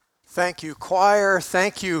Thank you, choir.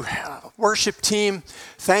 Thank you, worship team.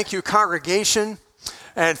 Thank you, congregation.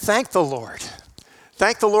 And thank the Lord.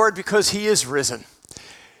 Thank the Lord because he is risen.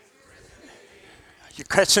 You're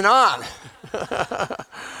catching on.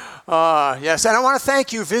 Yes, and I want to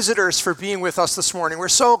thank you, visitors, for being with us this morning. We're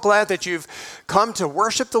so glad that you've come to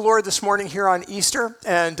worship the Lord this morning here on Easter,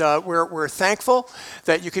 and we're thankful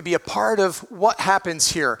that you could be a part of what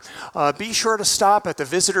happens here. Be sure to stop at the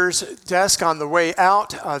visitors desk on the way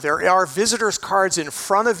out. There are visitors cards in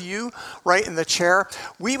front of you, right in the chair.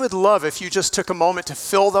 We would love if you just took a moment to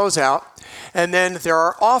fill those out. And then there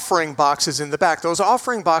are offering boxes in the back. Those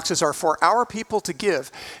offering boxes are for our people to give.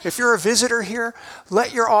 If you're a visitor here,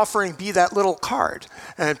 let your offering be that little card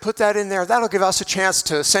and put that in there. That'll give us a chance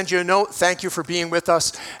to send you a note. Thank you for being with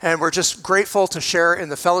us. And we're just grateful to share in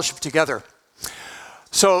the fellowship together.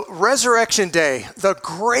 So Resurrection Day, the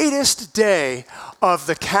greatest day of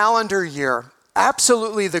the calendar year.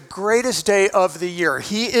 Absolutely the greatest day of the year.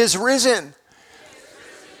 He is risen.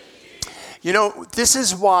 You know, this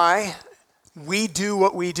is why we do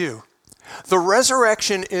what we do. The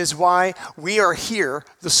resurrection is why we are here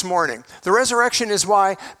this morning. The resurrection is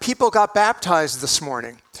why people got baptized this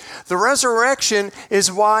morning. The resurrection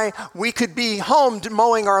is why we could be home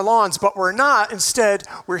mowing our lawns, but we're not. Instead,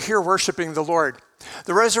 we're here worshiping the Lord.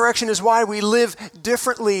 The resurrection is why we live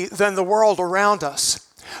differently than the world around us.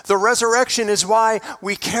 The resurrection is why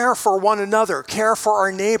we care for one another, care for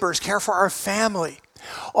our neighbors, care for our family.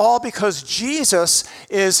 All because Jesus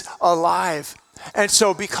is alive. And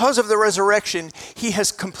so because of the resurrection, he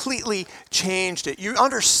has completely changed it. You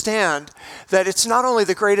understand that it's not only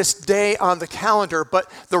the greatest day on the calendar,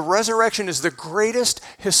 but the resurrection is the greatest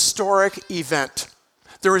historic event.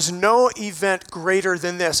 There is no event greater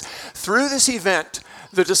than this. Through this event,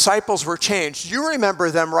 the disciples were changed. You remember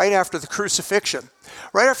them right after the crucifixion.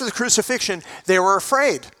 Right after the crucifixion, they were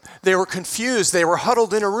afraid. They were confused. They were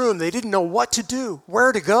huddled in a room. They didn't know what to do,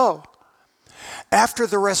 where to go. After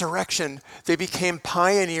the resurrection, they became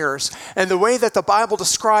pioneers. And the way that the Bible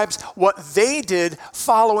describes what they did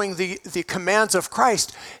following the commands of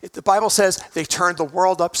Christ, the Bible says they turned the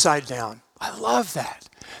world upside down. I love that.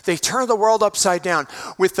 They turned the world upside down.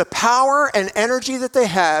 With the power and energy that they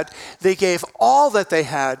had, they gave all that they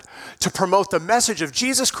had to promote the message of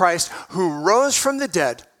Jesus Christ, who rose from the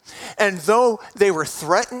dead. And though they were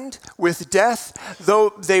threatened with death, though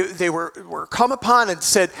they were come upon and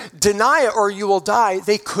said, deny it or you will die,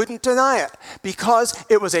 they couldn't deny it because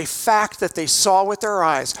it was a fact that they saw with their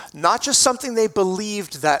eyes, not just something they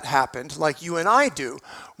believed that happened like you and I do.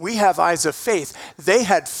 We have eyes of faith. They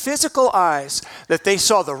had physical eyes that they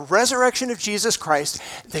saw the resurrection of Jesus Christ.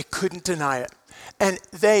 They couldn't deny it. And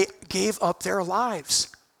they gave up their lives.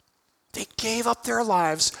 They gave up their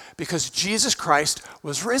lives because Jesus Christ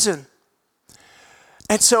was risen.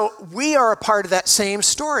 And so we are a part of that same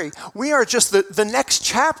story. We are just the next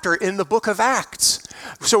chapter in the book of Acts.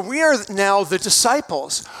 So we are now the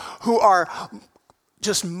disciples who are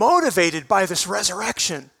just motivated by this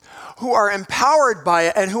resurrection, who are empowered by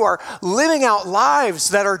it, and who are living out lives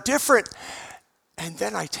that are different. And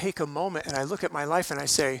then I take a moment and I look at my life and I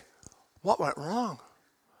say, what went wrong?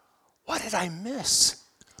 What did I miss?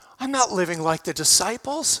 I'm not living like the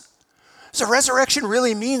disciples. Does the resurrection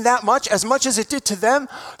really mean that much as it did to them?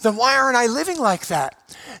 Then why aren't I living like that?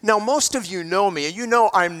 Now, most of you know me, and you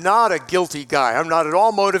know I'm not a guilty guy. I'm not at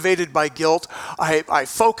all motivated by guilt. I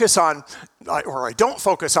focus on, or I don't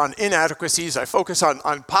focus on inadequacies. I focus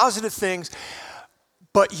on positive things.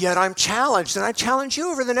 But yet I'm challenged, and I challenge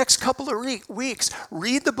you over the next couple of weeks.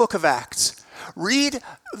 Read the book of Acts. Read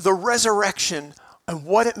the resurrection and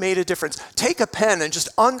what it made a difference. Take a pen and just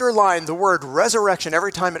underline the word resurrection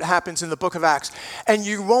every time it happens in the book of Acts, and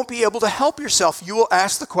you won't be able to help yourself. You will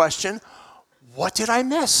ask the question, what did I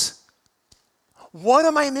miss? What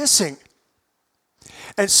am I missing?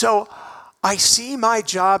 And so I see my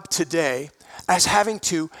job today as having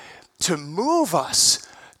to move us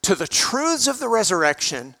to the truths of the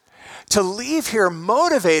resurrection, to leave here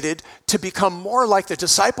motivated to become more like the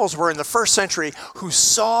disciples were in the first century, who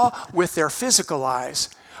saw with their physical eyes.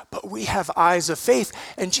 But we have eyes of faith.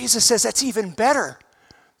 And Jesus says that's even better,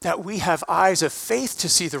 that we have eyes of faith to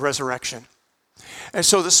see the resurrection. And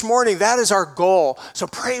so this morning, that is our goal. So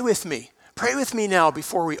pray with me. Pray with me now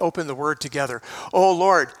before we open the word together. Oh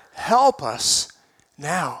Lord, help us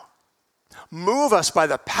now. Move us by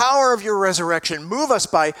the power of your resurrection. Move us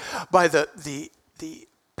by the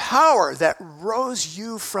power that rose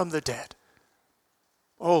you from the dead.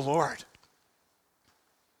 Oh Lord,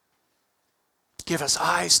 give us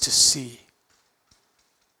eyes to see.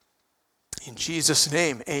 In Jesus'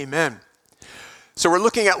 name, amen. So we're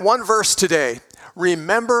looking at one verse today,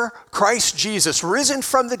 remember Christ Jesus, risen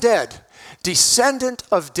from the dead, descendant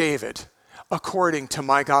of David, according to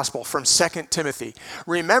my gospel, from 2 Timothy.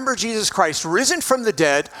 Remember Jesus Christ, risen from the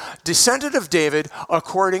dead, descendant of David,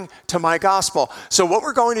 according to my gospel. So what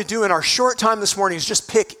we're going to do in our short time this morning is just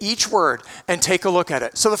pick each word and take a look at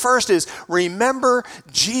it. So the first is, remember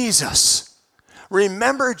Jesus.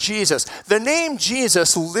 Remember Jesus. The name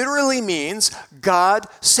Jesus literally means God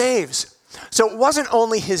saves. So it wasn't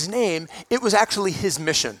only his name, it was actually his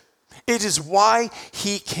mission. It is why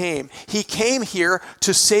he came. He came here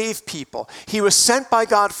to save people. He was sent by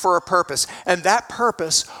God for a purpose, and that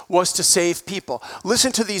purpose was to save people.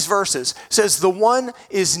 Listen to these verses. It says, this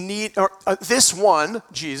one,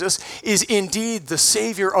 Jesus, is indeed the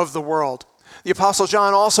Savior of the world. The Apostle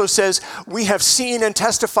John also says, we have seen and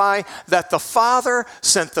testify that the Father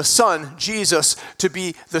sent the Son, Jesus, to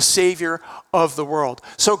be the Savior of the world.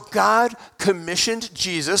 So God commissioned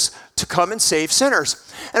Jesus to come and save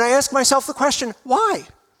sinners. And I ask myself the question, why?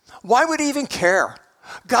 Why would he even care?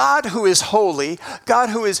 God who is holy, God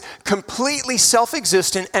who is completely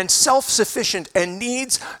self-existent and self-sufficient and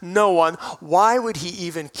needs no one, why would he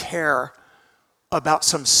even care about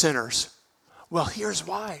some sinners? Well, here's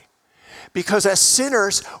why. Because as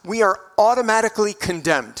sinners, we are automatically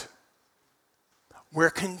condemned. We're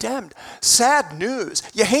condemned. Sad news.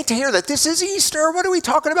 You hate to hear that. This is Easter. What are we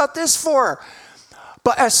talking about this for?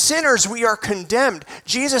 But as sinners, we are condemned.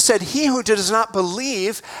 Jesus said, he who does not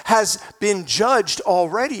believe has been judged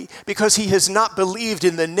already because he has not believed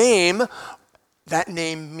in the name, that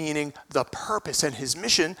name meaning the purpose and his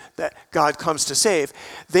mission that God comes to save.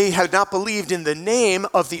 They have not believed in the name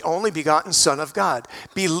of the only begotten Son of God.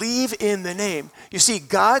 Believe in the name. You see,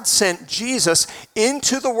 God sent Jesus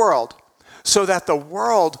into the world so that the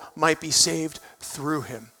world might be saved through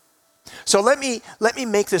him. So let me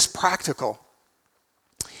make this practical.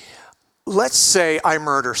 Let's say I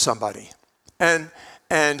murder somebody and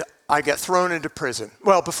I get thrown into prison.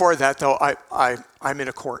 Well, before that though, I'm in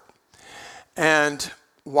a court. And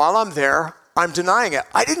while I'm there, I'm denying it.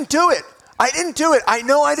 I didn't do it. I didn't do it. I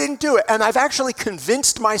know I didn't do it. And I've actually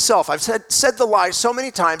convinced myself. I've said the lie so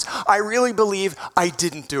many times, I really believe I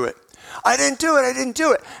didn't do it. I didn't do it. I didn't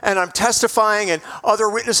do it. And I'm testifying and other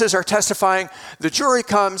witnesses are testifying. The jury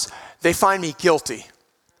comes. They find me guilty.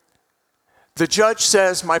 The judge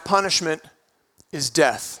says my punishment is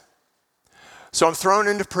death. So I'm thrown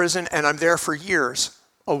into prison and I'm there for years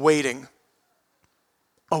awaiting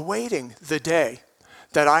the day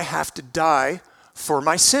that I have to die for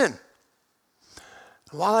my sin.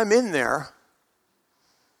 While I'm in there,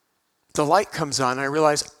 the light comes on and I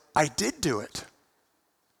realize I did do it.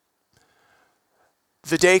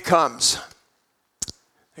 The day comes.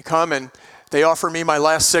 They come and they offer me my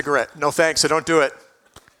last cigarette. No thanks, I don't do it.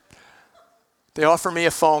 They offer me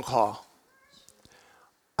a phone call.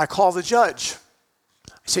 I call the judge.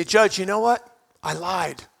 I say, Judge, you know what? I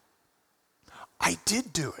lied. I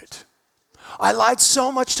did do it. I lied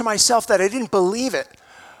so much to myself that I didn't believe it.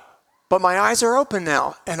 But my eyes are open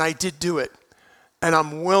now, and I did do it. And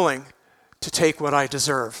I'm willing to take what I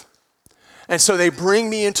deserve. And so they bring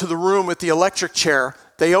me into the room with the electric chair.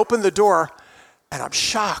 They open the door, and I'm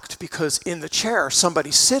shocked because in the chair,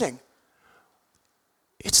 somebody's sitting.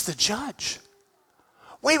 It's the judge.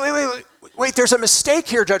 Wait, there's a mistake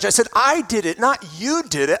here, Judge. I said, I did it, not you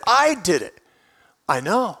did it. I did it. I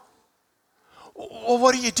know. Well,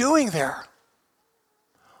 what are you doing there?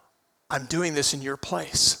 I'm doing this in your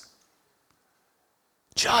place.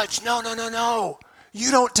 Judge, no.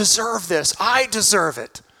 You don't deserve this. I deserve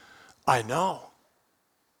it. I know.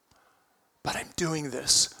 But I'm doing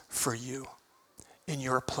this for you in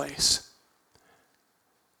your place.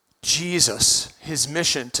 Jesus, his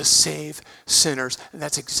mission to save sinners, and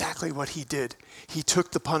that's exactly what he did. He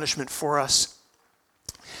took the punishment for us.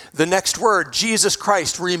 The next word, Jesus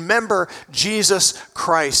Christ. Remember Jesus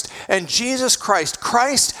Christ. And Jesus Christ,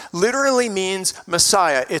 Christ literally means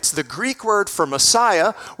Messiah. It's the Greek word for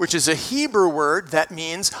Messiah, which is a Hebrew word that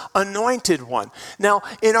means anointed one. Now,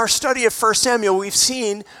 in our study of 1 Samuel, we've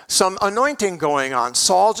seen some anointing going on.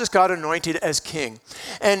 Saul just got anointed as king.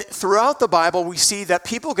 And throughout the Bible, we see that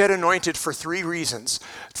people get anointed for three reasons.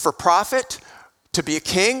 For prophet, to be a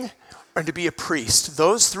king, and to be a priest.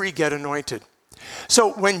 Those three get anointed.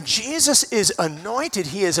 So when Jesus is anointed,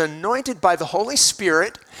 he is anointed by the Holy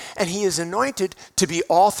Spirit, and he is anointed to be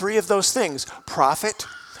all three of those things, prophet,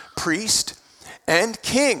 priest, and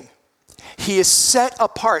king. He is set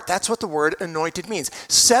apart. That's what the word anointed means.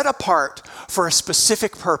 Set apart for a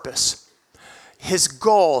specific purpose. His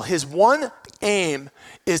goal, his one aim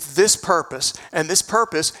is this purpose, and this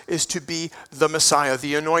purpose is to be the Messiah,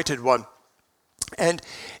 the anointed one. And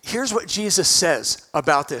here's what Jesus says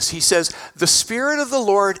about this. He says, the Spirit of the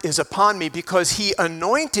Lord is upon me because he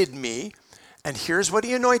anointed me. And here's what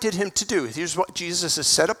he anointed him to do. Here's what Jesus is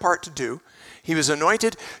set apart to do. He was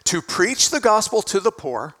anointed to preach the gospel to the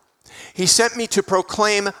poor. He sent me to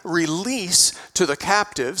proclaim release to the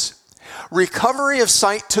captives, recovery of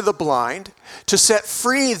sight to the blind, to set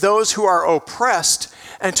free those who are oppressed,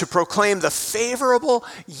 and to proclaim the favorable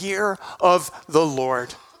year of the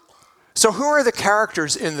Lord. So who are the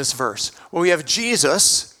characters in this verse? Well, we have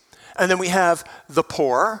Jesus, and then we have the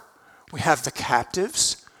poor, we have the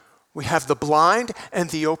captives, we have the blind and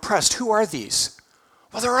the oppressed. Who are these?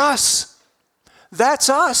 Well, they're us. That's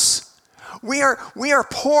us. We are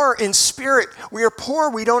poor in spirit. We are poor.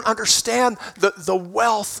 We don't understand the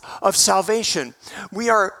wealth of salvation. We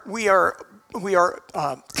are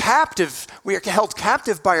captive. We are held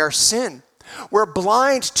captive by our sin. We're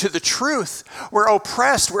blind to the truth. We're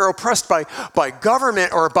oppressed. We're oppressed by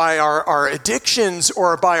government or by our addictions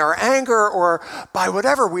or by our anger or by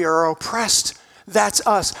whatever. We are oppressed. That's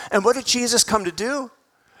us. And what did Jesus come to do?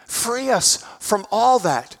 Free us from all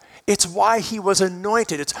that. It's why he was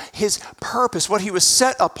anointed. It's his purpose, what he was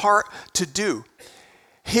set apart to do.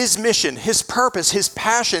 His mission, his purpose, his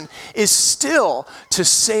passion is still to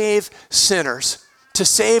save sinners, to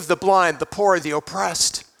save the blind, the poor, the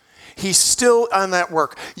oppressed. He's still on that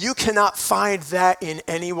work. You cannot find that in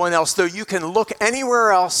anyone else. Though you can look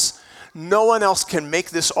anywhere else, no one else can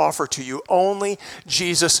make this offer to you. Only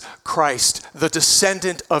Jesus Christ, the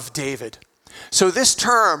descendant of David. So this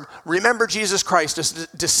term, remember Jesus Christ, as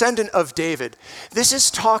descendant of David, this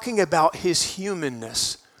is talking about his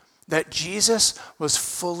humanness, that Jesus was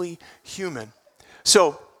fully human.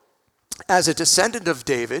 So as a descendant of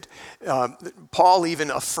David, Paul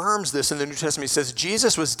even affirms this in the New Testament. He says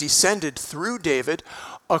Jesus was descended through David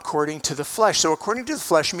according to the flesh. So according to the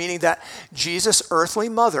flesh, meaning that Jesus' earthly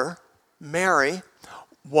mother, Mary,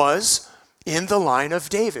 was in the line of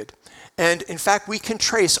David. And in fact, we can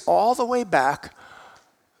trace all the way back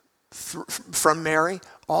from Mary,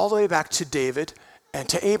 all the way back to David and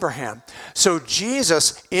to Abraham. So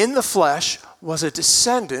Jesus in the flesh was a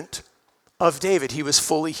descendant of David. He was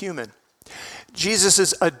fully human.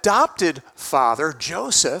 Jesus' adopted father,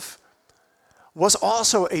 Joseph, was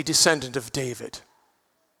also a descendant of David.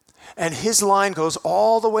 And his line goes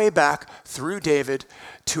all the way back through David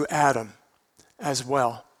to Adam as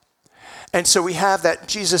well. And so we have that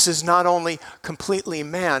Jesus is not only completely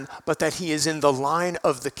man, but that he is in the line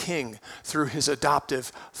of the king through his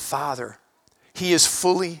adoptive father. He is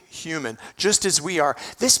fully human, just as we are.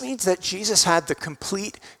 This means that Jesus had the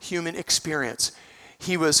complete human experience.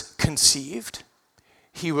 He was conceived,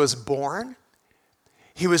 he was born,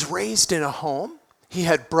 he was raised in a home, he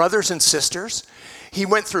had brothers and sisters, he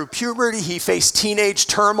went through puberty, he faced teenage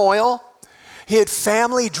turmoil, he had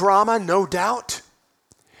family drama, no doubt.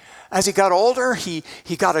 As he got older, he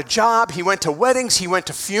got a job, he went to weddings, he went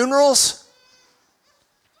to funerals,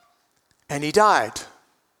 and he died.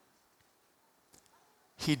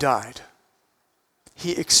 He died.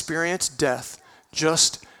 He experienced death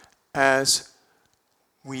just as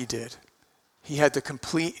we did. He had the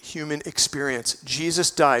complete human experience. Jesus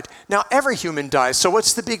died. Now, every human dies, so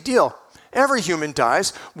what's the big deal? Every human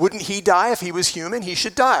dies. Wouldn't he die if he was human? He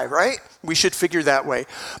should die, right? We should figure that way.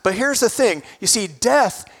 But here's the thing. You see,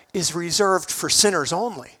 death is reserved for sinners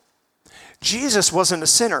only. Jesus wasn't a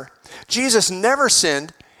sinner. Jesus never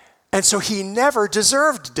sinned, and so he never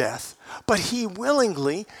deserved death. But he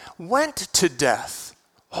willingly went to death.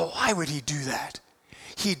 Oh, why would he do that?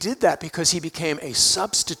 He did that because he became a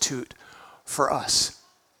substitute for us.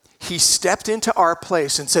 He stepped into our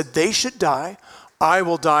place and said, they should die, I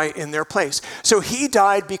will die in their place. So he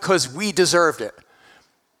died because we deserved it.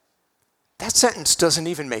 That sentence doesn't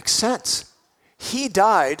even make sense. He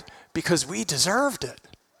died because we deserved it.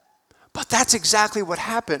 But that's exactly what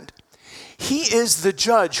happened. He is the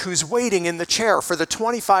judge who's waiting in the chair for the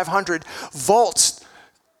 2,500 volts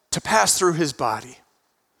to pass through his body.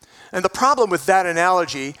 And the problem with that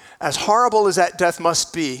analogy, as horrible as that death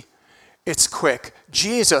must be, it's quick.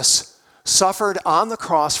 Jesus suffered on the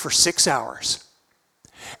cross for 6 hours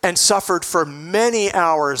and suffered for many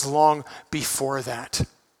hours long before that.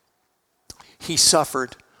 He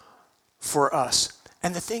suffered for us.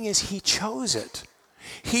 And the thing is, he chose it.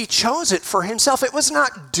 He chose it for himself. It was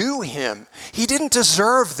not due him. He didn't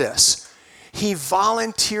deserve this. He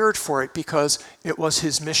volunteered for it because it was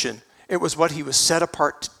his mission. It was what he was set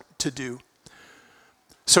apart to do.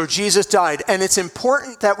 So Jesus died, and it's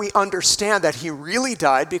important that we understand that he really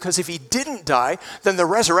died, because if he didn't die, then the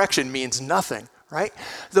resurrection means nothing, right?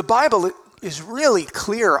 The Bible is really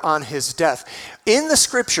clear on his death. In the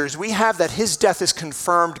scriptures, we have that his death is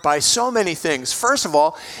confirmed by so many things. First of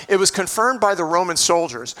all, it was confirmed by the Roman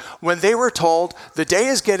soldiers when they were told, the day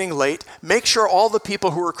is getting late, make sure all the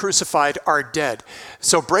people who were crucified are dead.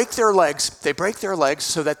 So break their legs. They break their legs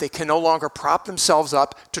so that they can no longer prop themselves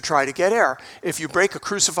up to try to get air. If you break a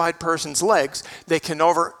crucified person's legs, they can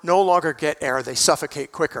no longer get air. They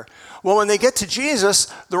suffocate quicker. Well, when they get to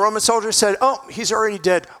Jesus, the Roman soldiers said, oh, he's already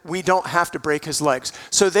dead. We don't have to break his legs.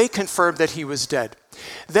 So they confirmed that he was dead.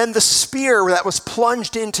 Then the spear that was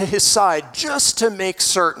plunged into his side, just to make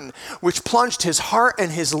certain, which plunged his heart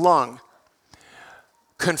and his lung,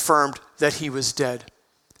 confirmed that he was dead.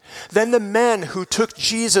 Then the men who took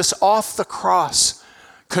Jesus off the cross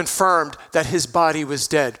confirmed that his body was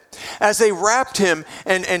dead. As they wrapped him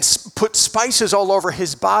and put spices all over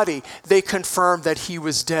his body, they confirmed that he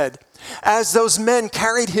was dead. As those men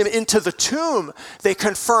carried him into the tomb, they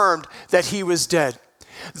confirmed that he was dead.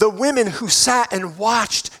 The women who sat and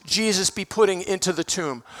watched Jesus be put into the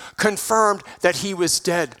tomb confirmed that he was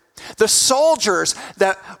dead. The soldiers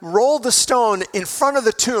that rolled the stone in front of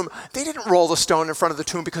the tomb, they didn't roll the stone in front of the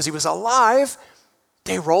tomb because he was alive.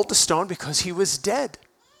 They rolled the stone because he was dead.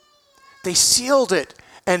 They sealed it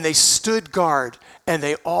and they stood guard, and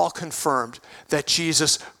they all confirmed that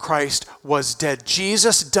Jesus Christ was dead.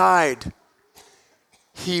 Jesus died.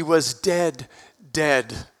 He was dead.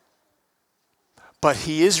 But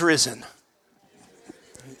he is risen.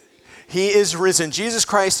 He is risen. Jesus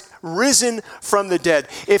Christ risen from the dead.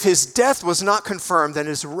 If his death was not confirmed, then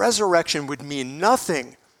his resurrection would mean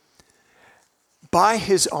nothing. By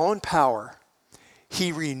his own power,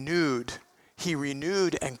 he renewed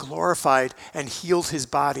and glorified and healed his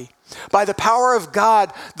body. By the power of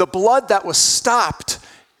God, the blood that was stopped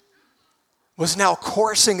was now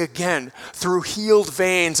coursing again through healed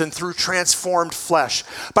veins and through transformed flesh.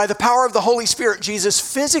 By the power of the Holy Spirit, Jesus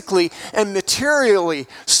physically and materially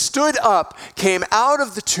stood up, came out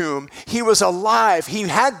of the tomb. He was alive. He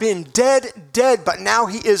had been dead, but now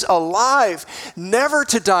he is alive, never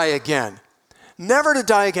to die again. Never to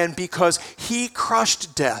die again, because he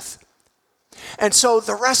crushed death. And so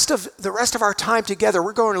the rest of our time together,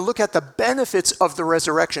 we're going to look at the benefits of the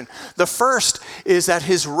resurrection. The first is that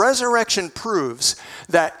his resurrection proves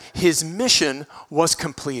that his mission was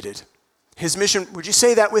completed. His mission, would you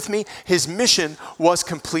say that with me? His mission was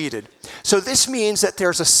completed. So this means that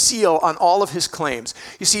there's a seal on all of his claims.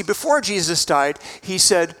 You see, before Jesus died, he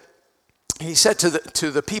said to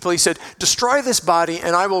the people, he said, destroy this body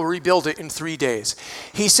and I will rebuild it in 3 days.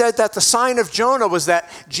 He said that the sign of Jonah was that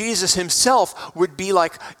Jesus himself would be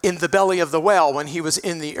like in the belly of the whale when he was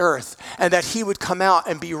in the earth, and that he would come out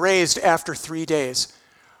and be raised after 3 days.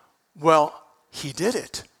 Well, he did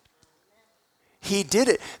it. He did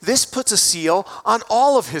it. This puts a seal on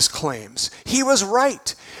all of his claims. He was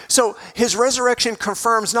right. So his resurrection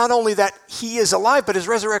confirms not only that he is alive, but his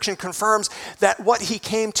resurrection confirms that what he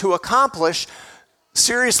came to accomplish,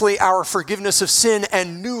 seriously, our forgiveness of sin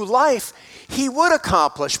and new life, he would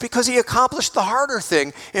accomplish, because he accomplished the harder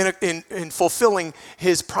thing in fulfilling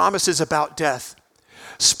his promises about death.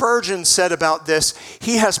 Spurgeon said about this,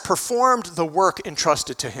 he has performed the work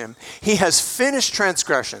entrusted to him. He has finished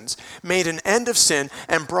transgressions, made an end of sin,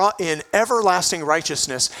 and brought in everlasting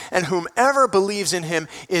righteousness, and whomever believes in him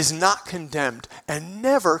is not condemned, and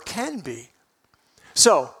never can be.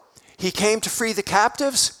 So, he came to free the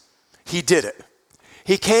captives. He did it.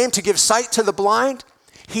 He came to give sight to the blind.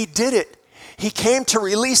 He did it. He came to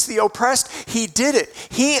release the oppressed. He did it.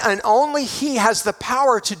 He and only he has the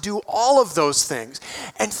power to do all of those things.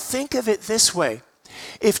 And think of it this way.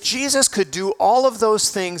 If Jesus could do all of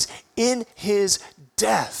those things in his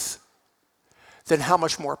death, then how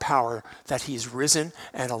much more power that he's risen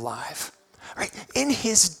and alive. Right? In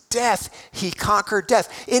his death, he conquered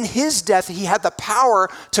death. In his death, he had the power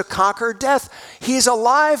to conquer death. He's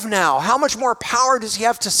alive now. How much more power does he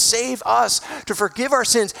have to save us, to forgive our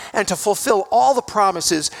sins, and to fulfill all the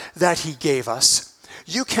promises that he gave us?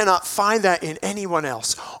 You cannot find that in anyone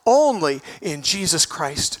else, only in Jesus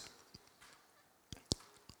Christ.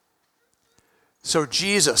 So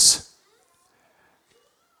Jesus,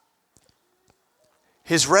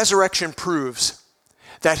 his resurrection proves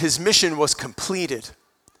that his mission was completed,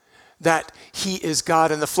 that he is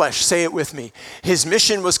God in the flesh. Say it with me. His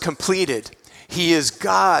mission was completed. He is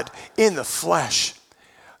God in the flesh.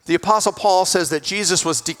 The Apostle Paul says that Jesus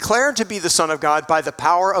was declared to be the Son of God by the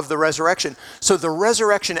power of the resurrection. So the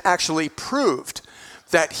resurrection actually proved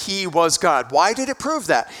that he was God. Why did it prove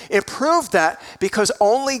that? It proved that because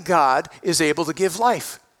only God is able to give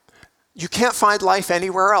life. You can't find life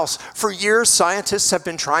anywhere else. For years, scientists have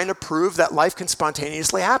been trying to prove that life can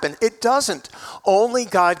spontaneously happen. It doesn't. Only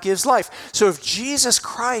God gives life. So if Jesus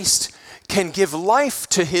Christ can give life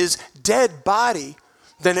to his dead body,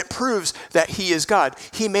 then it proves that he is God.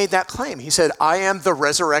 He made that claim. He said, I am the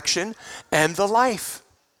resurrection and the life.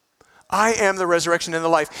 I am the resurrection and the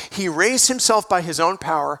life. He raised himself by his own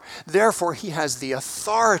power. Therefore, he has the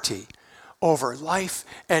authority over life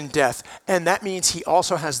and death. And that means he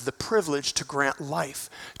also has the privilege to grant life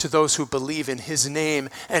to those who believe in his name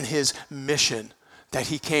and his mission, that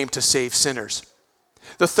he came to save sinners.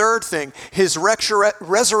 The third thing, his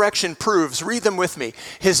resurrection proves, read them with me,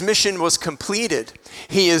 his mission was completed.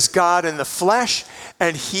 He is God in the flesh,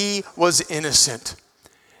 and he was innocent.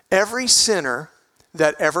 Every sinner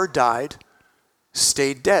that ever died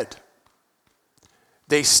stayed dead.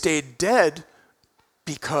 They stayed dead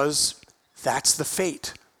because that's the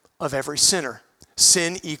fate of every sinner.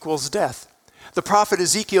 Sin equals death. The prophet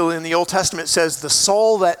Ezekiel in the Old Testament says, the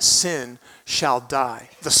soul that sin shall die.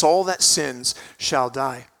 The soul that sins shall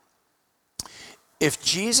die. If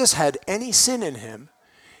Jesus had any sin in him,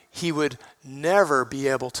 he would never be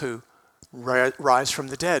able to rise from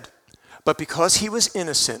the dead. But because he was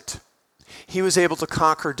innocent, he was able to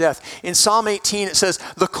conquer death. In Psalm 18, it says,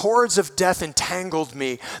 the cords of death entangled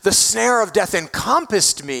me. The snare of death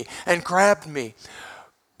encompassed me and grabbed me.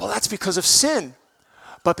 Well, that's because of sin.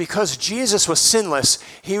 But because Jesus was sinless,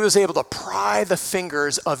 he was able to pry the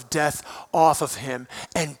fingers of death off of him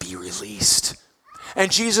and be released.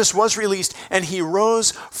 And Jesus was released, and he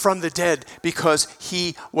rose from the dead because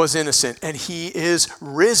he was innocent, and he is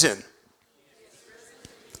risen.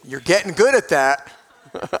 You're getting good at that.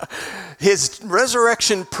 His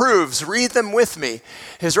resurrection proves, read them with me.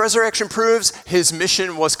 His resurrection proves his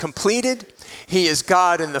mission was completed. He is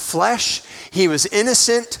God in the flesh. He was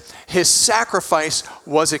innocent. His sacrifice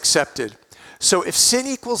was accepted. So if sin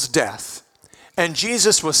equals death, and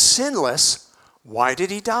Jesus was sinless, why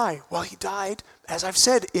did he die? Well, he died, as I've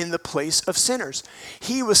said, in the place of sinners.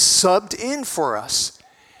 He was subbed in for us,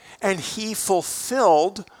 and he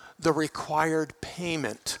fulfilled the required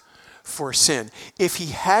payment for sin. If he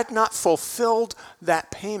had not fulfilled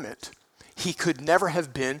that payment, he could never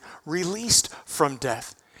have been released from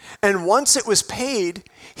death. And once it was paid,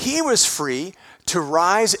 he was free to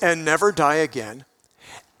rise and never die again.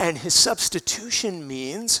 And his substitution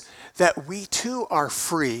means that we too are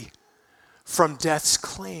free from death's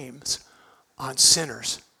claims on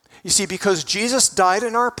sinners. You see, because Jesus died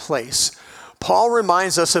in our place, Paul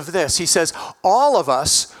reminds us of this. He says, all of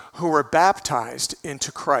us who were baptized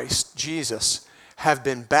into Christ Jesus have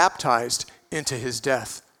been baptized into his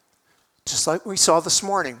death. Just like we saw this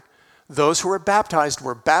morning, those who were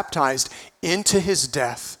baptized into his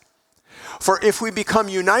death. For if we become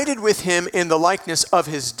united with him in the likeness of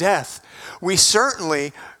his death, we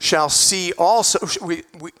certainly shall see also,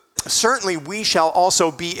 we shall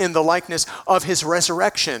also be in the likeness of his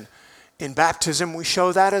resurrection. In baptism, we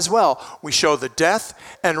show that as well. We show the death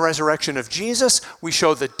and resurrection of Jesus. We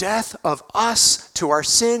show the death of us to our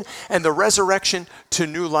sin and the resurrection to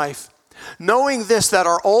new life. Knowing this, that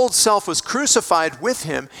our old self was crucified with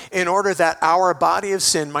him in order that our body of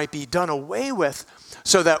sin might be done away with,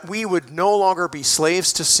 so that we would no longer be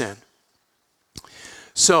slaves to sin.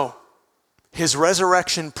 So, his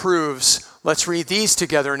resurrection proves, let's read these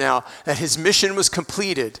together now, that his mission was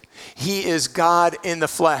completed. He is God in the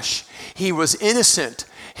flesh. He was innocent.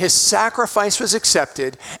 His sacrifice was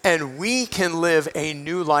accepted, and we can live a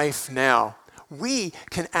new life now. We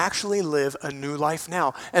can actually live a new life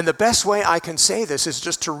now. And the best way I can say this is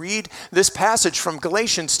just to read this passage from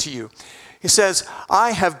Galatians to you. He says,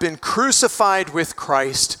 I have been crucified with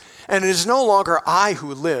Christ, and it is no longer I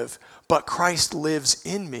who live, but Christ lives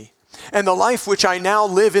in me. And the life which I now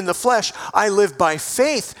live in the flesh, I live by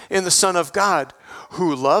faith in the Son of God,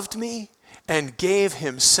 who loved me and gave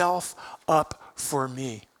himself up for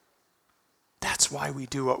me. That's why we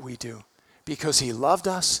do what we do, because he loved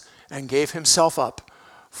us and gave himself up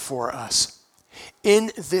for us. In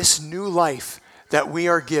this new life that we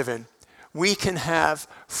are given, we can have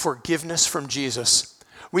forgiveness from Jesus.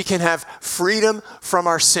 We can have freedom from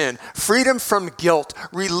our sin, freedom from guilt,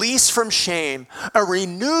 release from shame, a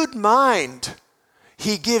renewed mind.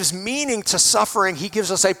 He gives meaning to suffering. He gives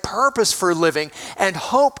us a purpose for living and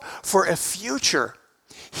hope for a future.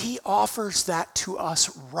 He offers that to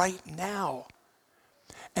us right now.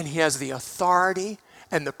 And he has the authority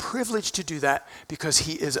and the privilege to do that because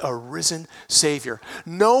he is a risen Savior.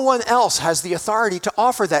 No one else has the authority to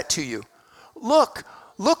offer that to you. Look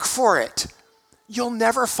for it. You'll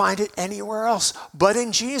never find it anywhere else but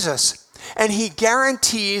in Jesus. And he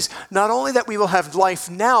guarantees not only that we will have life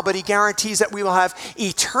now, but he guarantees that we will have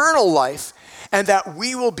eternal life and that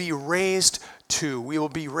we will be raised too. We will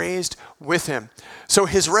be raised with him. So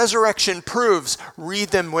his resurrection proves, read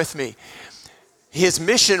them with me, his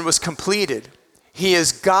mission was completed. He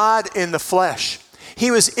is God in the flesh.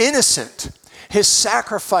 He was innocent. His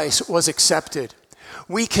sacrifice was accepted.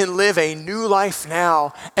 We can live a new life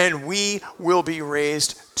now, and we will be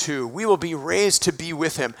raised too. We will be raised to be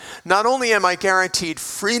with him. Not only am I guaranteed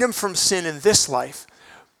freedom from sin in this life,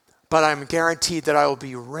 but I'm guaranteed that I will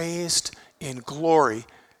be raised in glory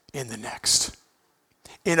in the next.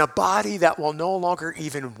 In a body that will no longer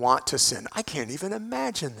even want to sin. I can't even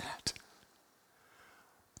imagine that.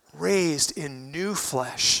 Raised in new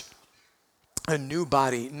flesh, a new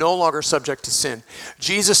body, no longer subject to sin.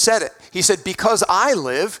 Jesus said it. He said, because I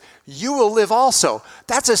live, you will live also.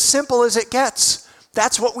 That's as simple as it gets.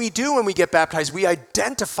 That's what we do when we get baptized. We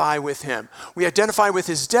identify with him. We identify with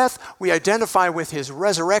his death. We identify with his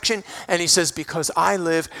resurrection. And he says, because I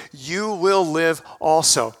live, you will live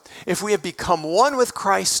also. If we have become one with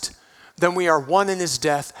Christ, then we are one in his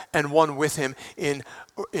death and one with him in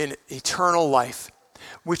eternal life,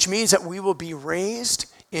 which means that we will be raised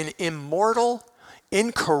in immortal,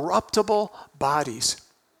 incorruptible bodies.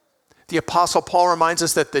 The Apostle Paul reminds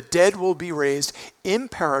us that the dead will be raised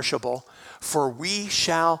imperishable, for we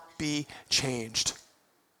shall be changed.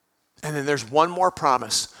 And then there's one more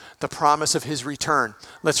promise, the promise of his return.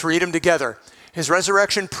 Let's read them together. His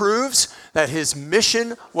resurrection proves that his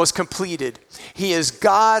mission was completed. He is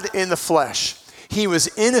God in the flesh. He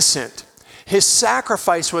was innocent. His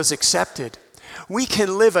sacrifice was accepted. We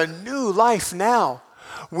can live a new life now.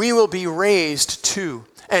 We will be raised too,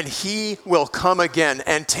 and he will come again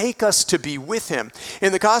and take us to be with him.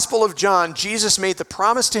 In the Gospel of John, Jesus made the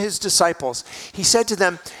promise to his disciples. He said to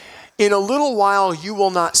them, in a little while you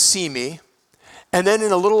will not see me, and then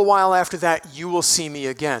in a little while after that you will see me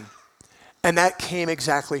again. And that came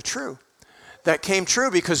exactly true. That came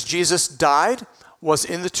true because Jesus died, was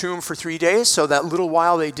in the tomb for 3 days, so that little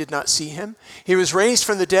while they did not see him. He was raised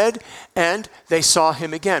from the dead, and they saw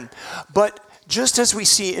him again. But just as we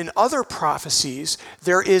see in other prophecies,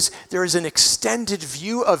 there is an extended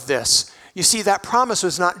view of this. You see, that promise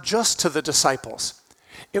was not just to the disciples.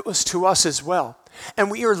 It was to us as well. And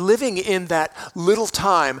we are living in that little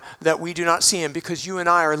time that we do not see him because you and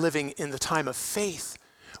I are living in the time of faith.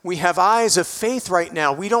 We have eyes of faith right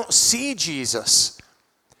now. We don't see Jesus.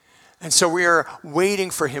 And so we are waiting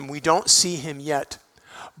for him. We don't see him yet.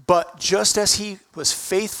 But just as he was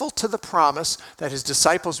faithful to the promise that his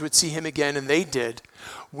disciples would see him again, and they did,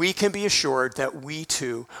 we can be assured that we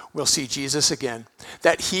too will see Jesus again,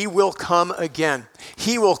 that he will come again.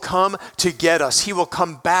 He will come to get us. He will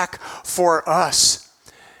come back for us.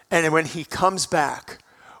 And when he comes back,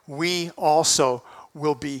 we also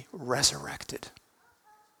will be resurrected.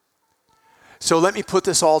 So let me put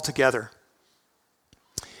this all together.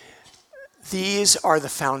 These are the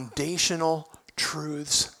foundational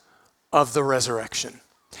truths of the resurrection.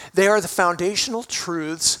 They are the foundational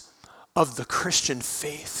truths of the Christian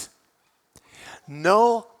faith.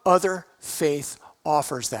 No other faith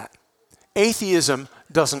offers that. Atheism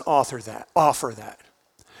doesn't offer that.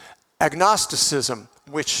 Agnosticism,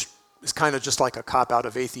 which is kind of just like a cop-out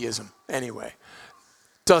of atheism anyway,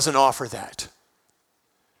 doesn't offer that.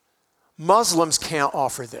 Muslims can't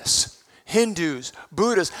offer this. Hindus,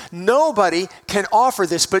 Buddhists, nobody can offer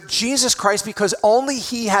this but Jesus Christ, because only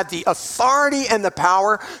he had the authority and the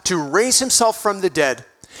power to raise himself from the dead.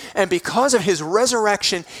 And because of his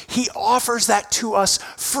resurrection, he offers that to us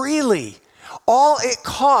freely. All it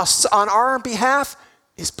costs on our behalf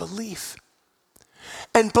is belief.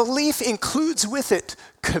 And belief includes with it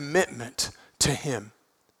commitment to him.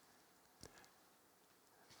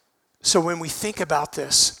 So when we think about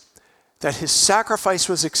this, that his sacrifice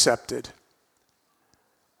was accepted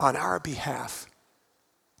on our behalf,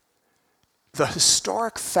 the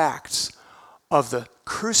historic facts of the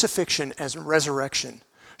crucifixion and resurrection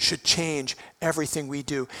should change everything we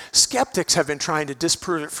do. Skeptics have been trying to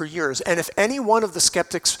disprove it for years, and if any one of the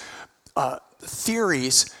skeptics'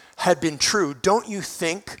 theories had been true, don't you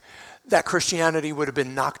think that Christianity would have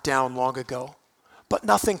been knocked down long ago? But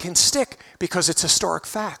nothing can stick because it's historic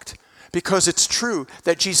fact. Because it's true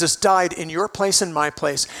that Jesus died in your place and my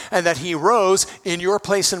place, and that he rose in your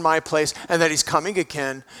place and my place, and that he's coming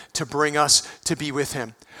again to bring us to be with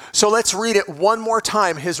him. So let's read it one more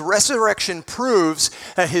time. His resurrection proves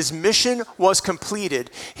that his mission was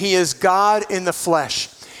completed. He is God in the flesh.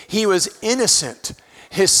 He was innocent.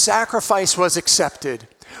 His sacrifice was accepted.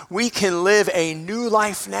 We can live a new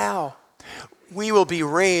life now. We will be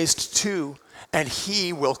raised too, and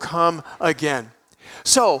he will come again.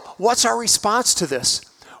 So, what's our response to this?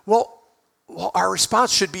 Well, our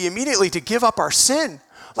response should be immediately to give up our sin.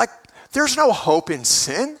 Like, there's no hope in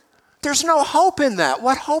sin. There's no hope in that.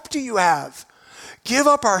 What hope do you have? Give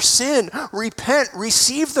up our sin, repent,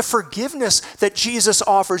 receive the forgiveness that Jesus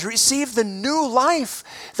offers, receive the new life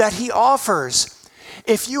that he offers.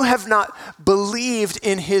 If you have not believed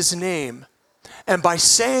in his name, and by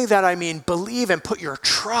saying that I mean believe and put your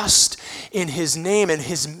trust in his name and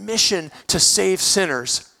his mission to save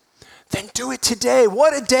sinners, then do it today.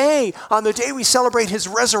 What a day! On the day we celebrate his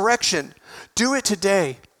resurrection, do it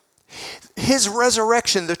today. His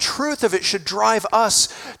resurrection, the truth of it should drive us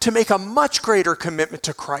to make a much greater commitment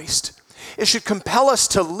to Christ. It should compel us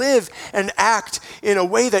to live and act in a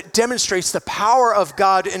way that demonstrates the power of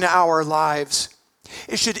God in our lives.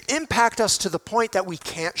 It should impact us to the point that we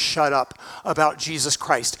can't shut up about Jesus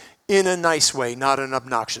Christ in a nice way, not an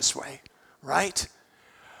obnoxious way, right?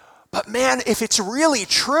 But man, if it's really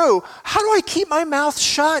true, how do I keep my mouth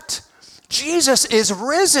shut? Jesus is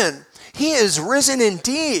risen. He is risen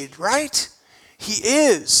indeed, right? He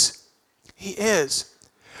is. He is.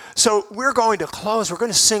 So we're going to close. We're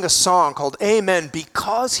going to sing a song called Amen,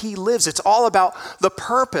 Because He Lives. It's all about the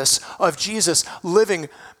purpose of Jesus living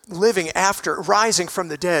after, rising from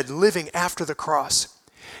the dead, living after the cross.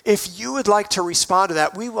 If you would like to respond to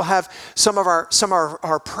that, we will have some of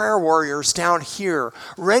our prayer warriors down here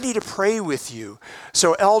ready to pray with you.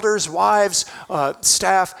 So elders, wives,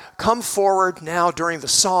 staff, come forward now during the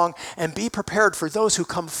song and be prepared for those who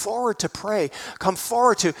come forward to pray, come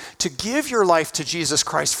forward to give your life to Jesus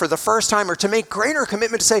Christ for the first time or to make greater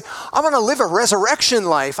commitment to say, I want to live a resurrection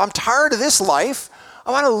life. I'm tired of this life.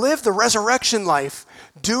 I want to live the resurrection life.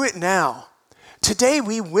 Do it now. Today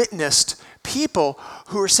we witnessed people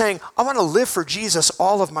who are saying, I want to live for Jesus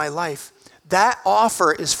all of my life. That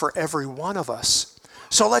offer is for every one of us.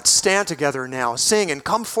 So let's stand together now, sing, and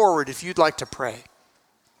come forward if you'd like to pray.